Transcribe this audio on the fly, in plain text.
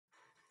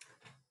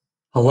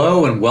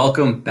Hello and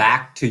welcome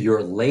back to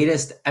your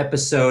latest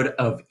episode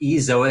of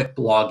Ezoic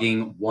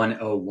Blogging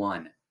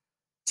 101.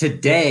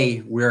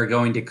 Today, we're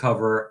going to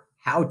cover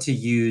how to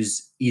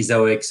use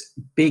Ezoic's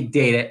Big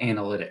Data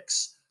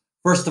Analytics.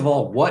 First of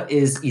all, what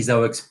is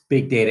Ezoic's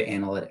Big Data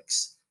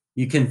Analytics?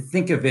 You can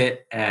think of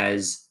it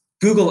as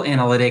Google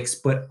Analytics,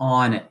 but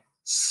on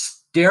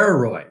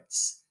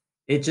steroids.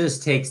 It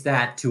just takes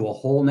that to a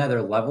whole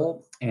nother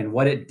level. And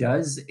what it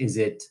does is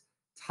it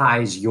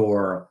ties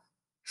your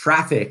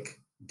traffic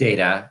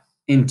data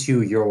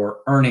into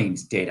your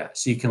earnings data.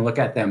 So you can look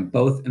at them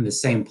both in the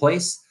same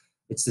place.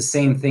 It's the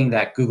same thing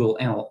that Google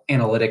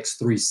Analytics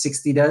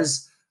 360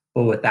 does,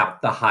 but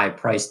without the high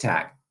price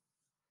tag.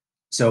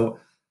 So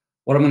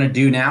what I'm going to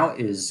do now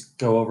is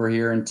go over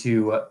here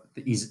into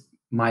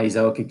my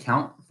Ezoic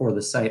account for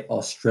the site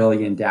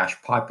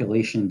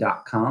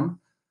Australian-population.com.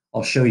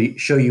 I'll show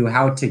you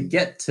how to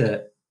get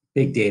to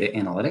Big Data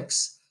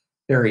Analytics.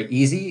 Very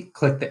easy.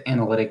 Click the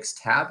Analytics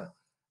tab,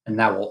 and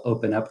that will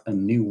open up a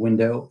new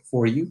window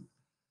for you.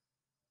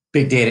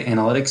 Big Data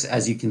Analytics,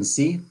 as you can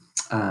see.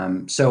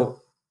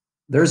 So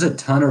there's a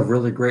ton of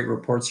really great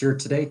reports here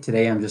today.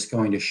 Today, I'm just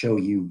going to show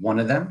you one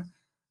of them.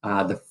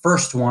 The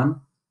first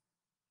one,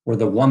 or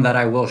the one that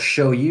I will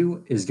show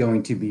you, is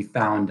going to be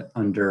found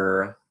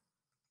under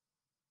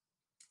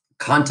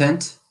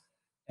Content,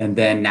 and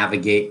then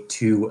navigate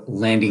to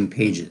Landing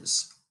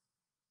Pages.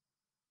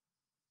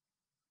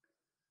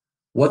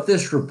 What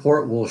this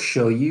report will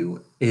show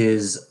you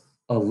is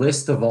a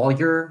list of all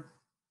your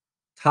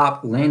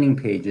top landing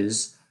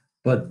pages,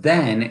 but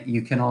then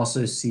you can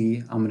also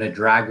see, I'm going to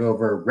drag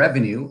over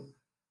revenue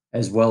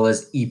as well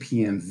as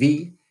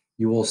EPMV.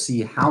 You will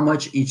see how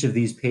much each of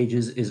these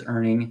pages is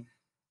earning.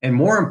 And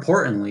more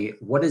importantly,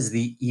 what is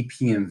the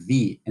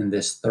EPMV in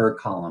this third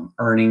column,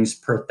 earnings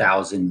per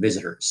 1,000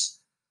 visitors.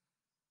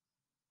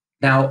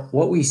 Now,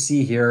 what we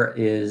see here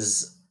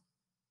is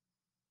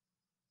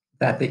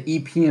that the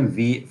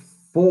EPMV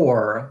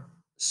for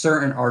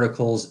certain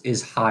articles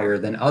is higher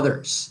than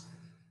others.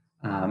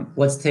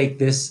 Let's take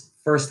this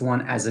first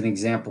one as an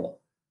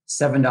example.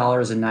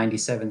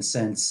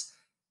 $7.97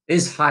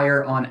 is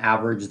higher on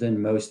average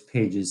than most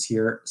pages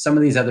here. Some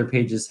of these other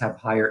pages have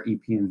higher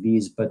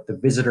EPMVs, but the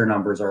visitor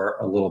numbers are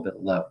a little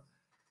bit low.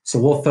 So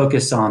we'll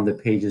focus on the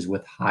pages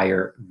with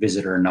higher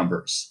visitor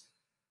numbers.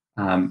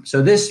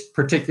 So this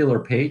particular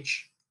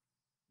page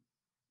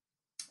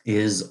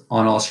is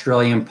on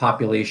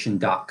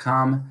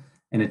Australian-population.com,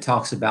 and it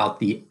talks about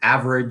the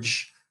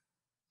average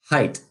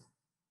height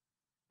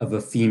of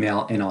a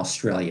female in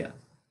Australia.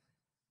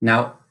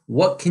 Now,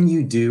 what can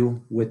you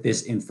do with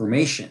this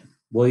information?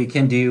 Well, you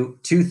can do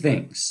two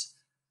things.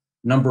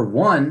 Number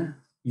one,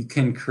 you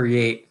can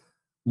create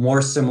more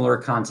similar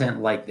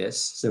content like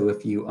this. So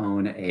if you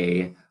own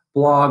a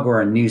blog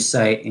or a news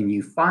site and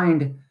you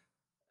find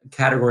a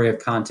category of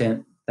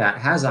content that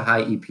has a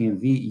high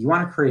EPMV, you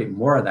want to create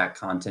more of that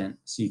content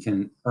so you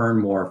can earn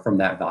more from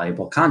that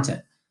valuable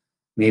content.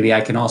 Maybe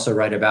I can also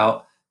write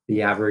about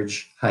the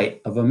average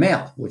height of a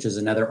male, which is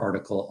another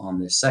article on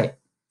this site.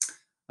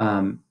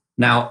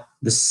 Now,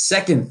 the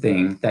second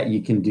thing that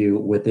you can do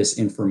with this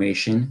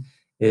information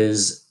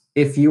is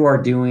if you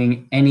are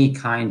doing any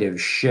kind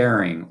of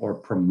sharing or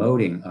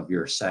promoting of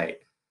your site,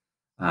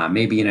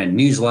 maybe in a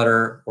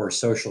newsletter or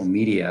social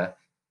media,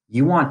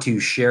 you want to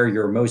share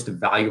your most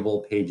valuable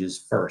pages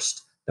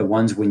first. The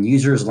ones when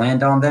users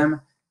land on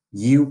them,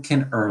 you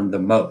can earn the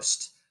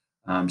most.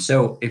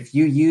 So if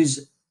you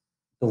use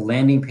the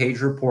landing page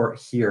report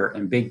here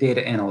in Big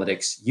Data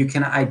Analytics, you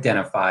can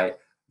identify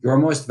your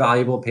most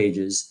valuable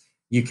pages,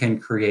 you can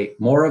create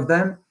more of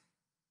them,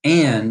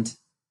 and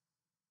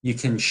you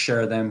can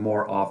share them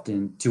more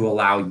often to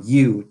allow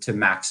you to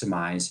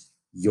maximize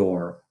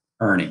your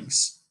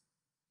earnings.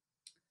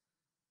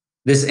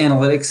 This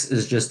analytics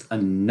is just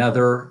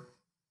another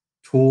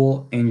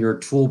tool in your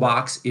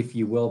toolbox, if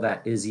you will,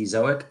 that is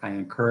Ezoic. I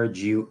encourage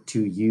you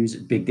to use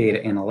Big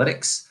Data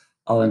Analytics.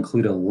 I'll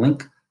include a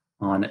link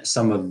on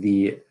some of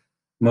the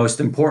most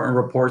important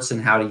reports and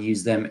how to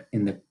use them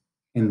in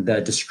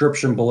the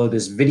description below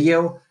this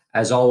video.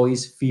 As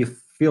always,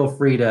 feel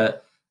free to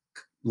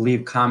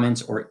leave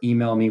comments or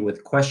email me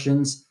with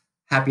questions.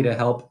 Happy to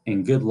help,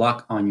 and good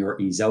luck on your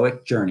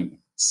Ezoic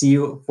journey. See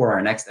you for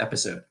our next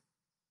episode.